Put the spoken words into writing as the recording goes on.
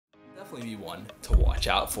definitely be one to watch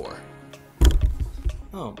out for.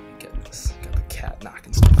 Oh my goodness, got the cat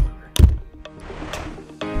knocking stuff over.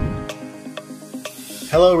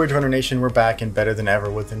 Hello Ridge Runner Nation, we're back and better than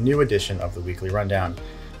ever with a new edition of the Weekly Rundown.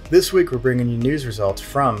 This week we're bringing you news results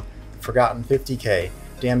from the Forgotten 50K,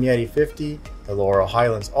 Damn Yeti 50, the Laurel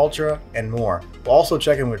Highlands Ultra, and more. We'll also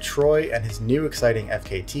check in with Troy and his new exciting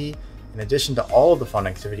FKT, in addition to all of the fun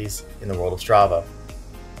activities in the world of Strava.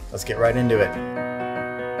 Let's get right into it.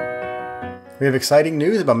 We have exciting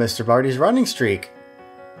news about Mr. Barty's running streak.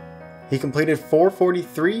 He completed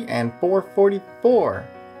 443 and 444.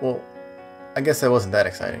 Well, I guess that wasn't that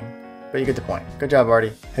exciting, but you get the point. Good job,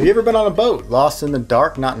 Barty. Have you ever been on a boat, lost in the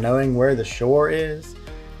dark, not knowing where the shore is?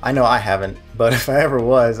 I know I haven't, but if I ever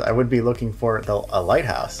was, I would be looking for a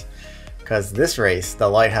lighthouse. Because this race, the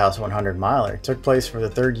Lighthouse 100 miler, took place for the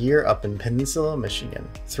third year up in Peninsula, Michigan.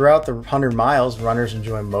 Throughout the 100 miles, runners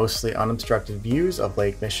enjoy mostly unobstructed views of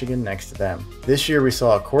Lake Michigan next to them. This year we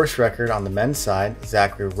saw a course record on the men's side.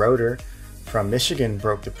 Zachary Roeder from Michigan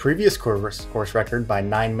broke the previous course record by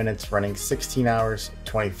 9 minutes, running 16 hours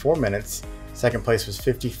 24 minutes. Second place was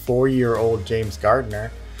 54-year-old James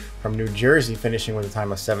Gardner from New Jersey, finishing with a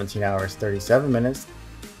time of 17 hours 37 minutes.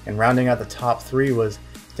 And rounding out the top three was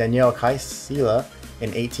Danielle Kaisila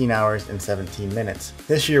in 18 hours and 17 minutes.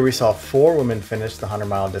 This year we saw 4 women finish the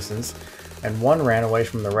 100-mile distance, and 1 ran away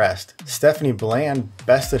from the rest. Stephanie Bland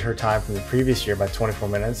bested her time from the previous year by 24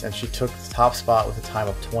 minutes, and she took the top spot with a time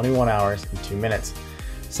of 21 hours and 2 minutes.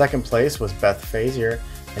 Second place was Beth Fazier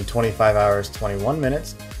in 25 hours 21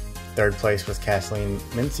 minutes. Third place was Kathleen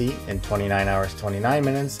Mincy in 29 hours 29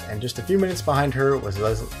 minutes, and just a few minutes behind her was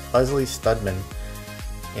Leslie Studman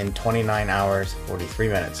in 29 hours 43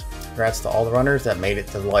 minutes. Congrats to all the runners that made it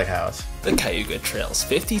to the Lighthouse. The Cayuga Trails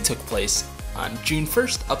 50 took place on June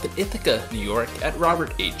 1st up in Ithaca, New York at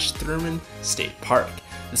Robert H. Thurman State Park.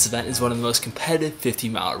 This event is one of the most competitive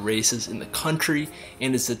 50-mile races in the country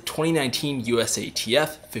and is the 2019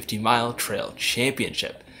 USATF 50-mile Trail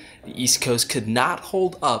Championship. The East Coast could not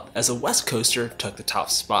hold up as a West Coaster took the top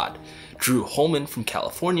spot. Drew Holman from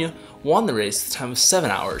California won the race with a time of 7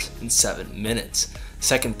 hours and 7 minutes.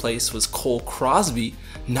 Second place was Cole Crosby,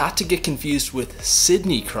 not to get confused with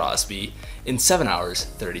Sidney Crosby, in 7 hours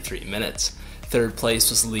 33 minutes. Third place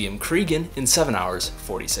was Liam Cregan in 7 hours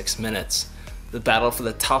 46 minutes. The battle for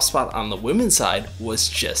the top spot on the women's side was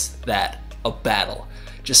just that, a battle.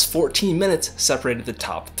 Just 14 minutes separated the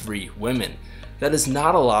top 3 women. That is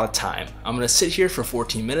not a lot of time. I'm going to sit here for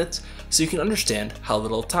 14 minutes so you can understand how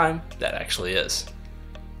little time that actually is.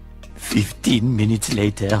 15 minutes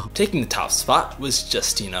later. Taking the top spot was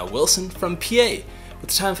Justina Wilson from PA with a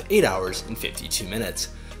time of 8 hours and 52 minutes.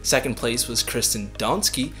 Second place was Kristen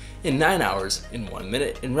Donsky in 9 hours and 1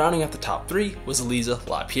 minute, and rounding out the top 3 was Eliza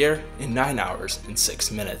LaPierre in 9 hours and 6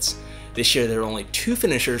 minutes. This year there were only 2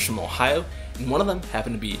 finishers from Ohio, and one of them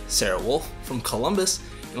happened to be Sarah Wolf from Columbus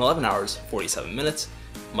in 11 hours 47 minutes.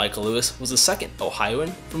 Michael Lewis was the second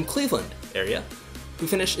Ohioan from Cleveland area, who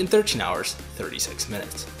finished in 13 hours 36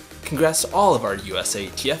 minutes. Congrats to all of our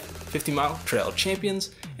USATF 50-mile trail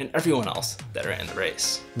champions and everyone else that are in the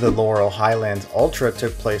race. The Laurel Highlands Ultra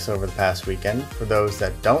took place over the past weekend. For those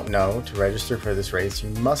that don't know, to register for this race, you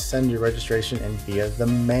must send your registration in via the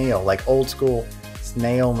mail, like old school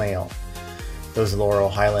snail mail. Those Laurel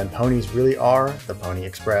Highland ponies really are the Pony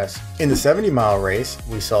Express. In the 70-mile race,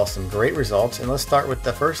 we saw some great results, and let's start with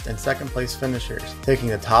the first and second place finishers. Taking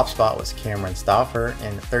the top spot was Cameron Stauffer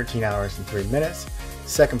in 13 hours and 3 minutes.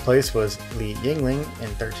 Second place was Li Yingling in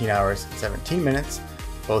 13 hours and 17 minutes.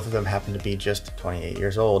 Both of them happened to be just 28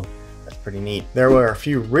 years old. That's pretty neat. There were a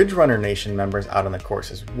few Ridge Runner Nation members out on the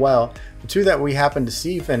course as well. The 2 that we happened to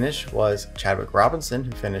see finish was Chadwick Robinson,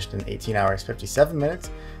 who finished in 18 hours 57 minutes,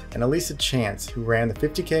 and Elisa Chance, who ran the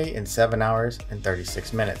 50K in 7 hours and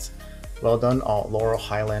 36 minutes. Well done all Laurel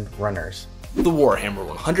Highland runners. The Warhammer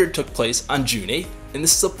 100 took place on June 8th, and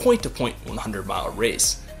this is a point-to-point 100-mile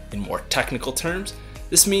race. In more technical terms,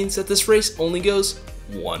 this means that this race only goes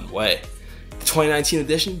one way. The 2019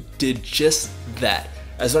 edition did just that,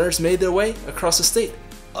 as runners made their way across the state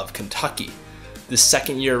of Kentucky. This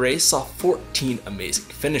second-year race saw 14 amazing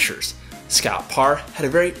finishers. Scott Parr had a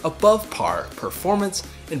very above par performance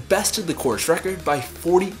and bested the course record by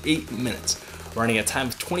 48 minutes, running a time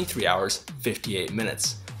of 23 hours 58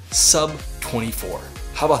 minutes. Sub 24.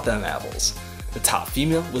 How about them apples? The top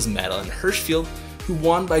female was Madeline Hirschfield, who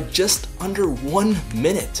won by just under 1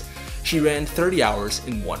 minute. She ran 30 hours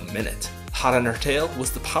in 1 minute. Hot on her tail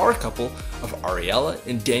was the power couple of Ariella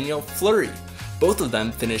and Danielle Fleury. Both of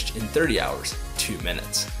them finished in 30 hours, 2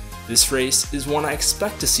 minutes. This race is one I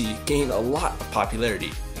expect to see gain a lot of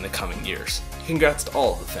popularity in the coming years. Congrats to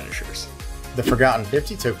all of the finishers. The Forgotten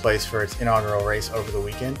 50 took place for its inaugural race over the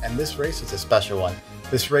weekend, and this race is a special one.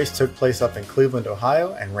 This race took place up in Cleveland,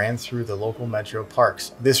 Ohio, and ran through the local metro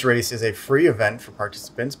parks. This race is a free event for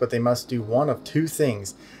participants, but they must do one of two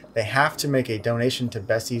things. They have to make a donation to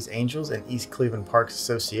Bessie's Angels and East Cleveland Parks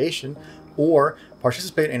Association, or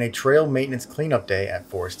participate in a trail maintenance cleanup day at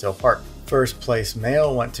Forest Hill Park. First place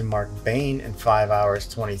male went to Mark Bain in 5 hours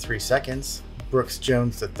 23 seconds. Brooks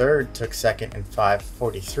Jones III took second in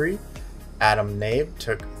 5:43. Adam Nabe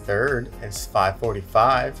took third in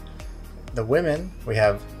 5:45. The women, we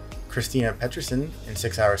have Christina Peterson in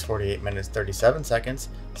 6 hours 48 minutes 37 seconds,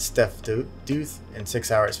 Steph Duth in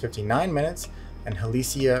 6 hours 59 minutes, and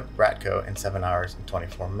Helicia Bratko in 7 hours and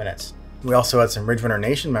 24 minutes. We also had some Ridge Runner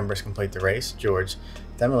Nation members complete the race, George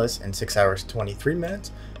Demelis in 6 hours 23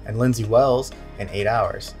 minutes, and Lindsay Wells in 8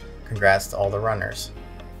 hours. Congrats to all the runners.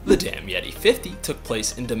 The Damn Yeti 50 took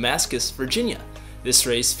place in Damascus, Virginia. This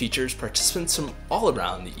race features participants from all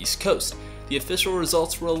around the East Coast. The official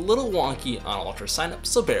results were a little wonky on Ultra signups,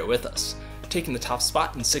 so bear with us. Taking the top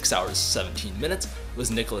spot in 6 hours 17 minutes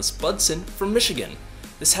was Nicholas Budson from Michigan.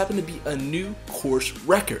 This happened to be a new course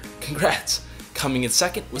record. Congrats! Coming in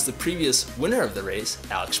second was the previous winner of the race,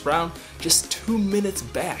 Alex Brown, just 2 minutes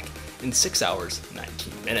back in 6 hours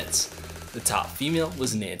 19 minutes. The top female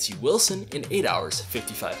was Nancy Wilson in 8 hours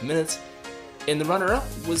 55 minutes, and the runner-up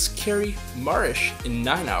was Carrie Marish in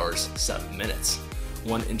 9 hours 7 minutes.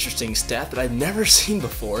 One interesting stat that I've never seen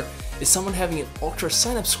before is someone having an Ultra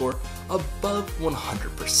sign-up score above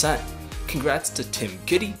 100%. Congrats to Tim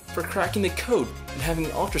Goody for cracking the code and having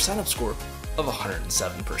an Ultra sign-up score of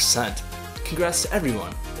 107%. Congrats to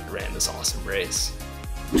everyone that ran this awesome race.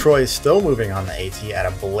 Troy is still moving on the AT at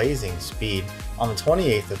a blazing speed. On the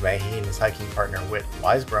 28th of May, he and his hiking partner Whit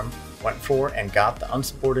Weisbrum went for and got the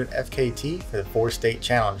unsupported FKT for the 4-state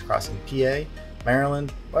challenge, crossing PA,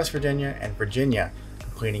 Maryland, West Virginia, and Virginia,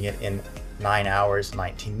 completing it in 9 hours,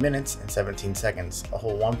 19 minutes, and 17 seconds, a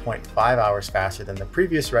whole 1.5 hours faster than the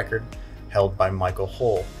previous record held by Michael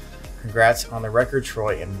Hull. Congrats on the record,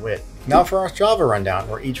 Troy and Whit. Now for our Strava rundown,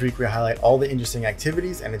 where each week we highlight all the interesting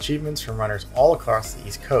activities and achievements from runners all across the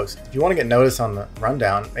East Coast. If you want to get notice on the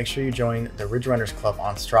rundown, make sure you join the Ridge Runners Club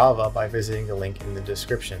on Strava by visiting the link in the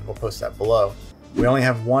description. We'll post that below. We only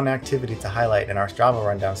have one activity to highlight in our Strava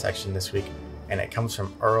rundown section this week, and it comes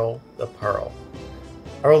from Earl the Pearl.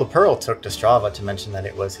 Earl the Pearl took to Strava to mention that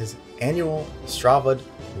it was his annual Strava'd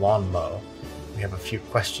lawn mow. We have a few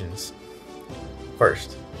questions.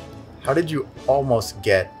 First, how did you almost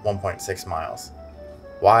get 1.6 miles?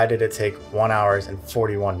 Why did it take 1 hour and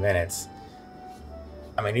 41 minutes?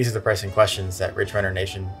 I mean, these are the pressing questions that Ridge Runner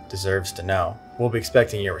Nation deserves to know. We'll be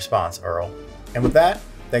expecting your response, Earl. And with that,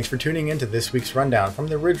 thanks for tuning in to this week's rundown from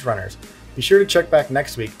the Ridge Runners. Be sure to check back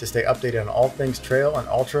next week to stay updated on all things trail and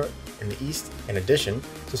ultra in the East. In addition,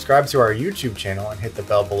 subscribe to our YouTube channel and hit the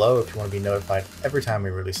bell below if you want to be notified every time we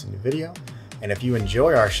release a new video. And if you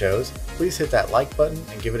enjoy our shows, please hit that like button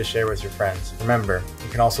and give it a share with your friends. Remember, you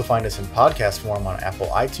can also find us in podcast form on Apple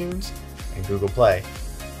iTunes and Google Play.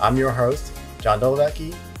 I'm your host, John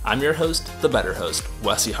Dolovecki. I'm your host, the better host,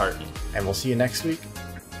 Wesley Harton. And we'll see you next week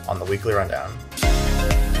on the Weekly Rundown.